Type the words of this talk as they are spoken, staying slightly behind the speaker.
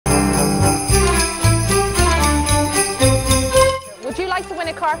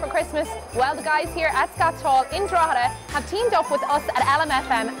car for Christmas? Well, the guys here at Scotch in Drogheda have teamed up with us at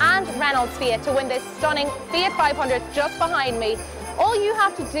LMFM and Reynolds Fiat to win this stunning Fiat 500 just behind me. All you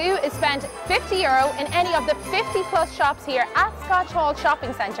have to do is spend €50 in any of the 50 plus shops here at Scotch Hall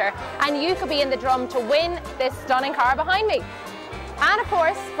Shopping Centre and you could be in the drum to win this stunning car behind me. And of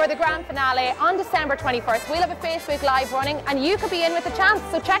course, for the grand finale on December 21st, we'll have a Facebook Live running and you could be in with a chance.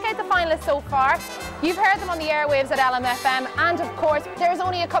 So check out the finalists so far. You've heard them on the airwaves at LMFM and of course, there's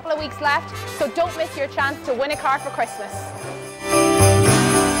only a couple of weeks left, so don't miss your chance to win a car for Christmas.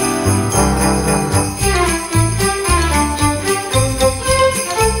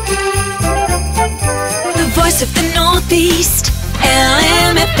 The voice of the Northeast.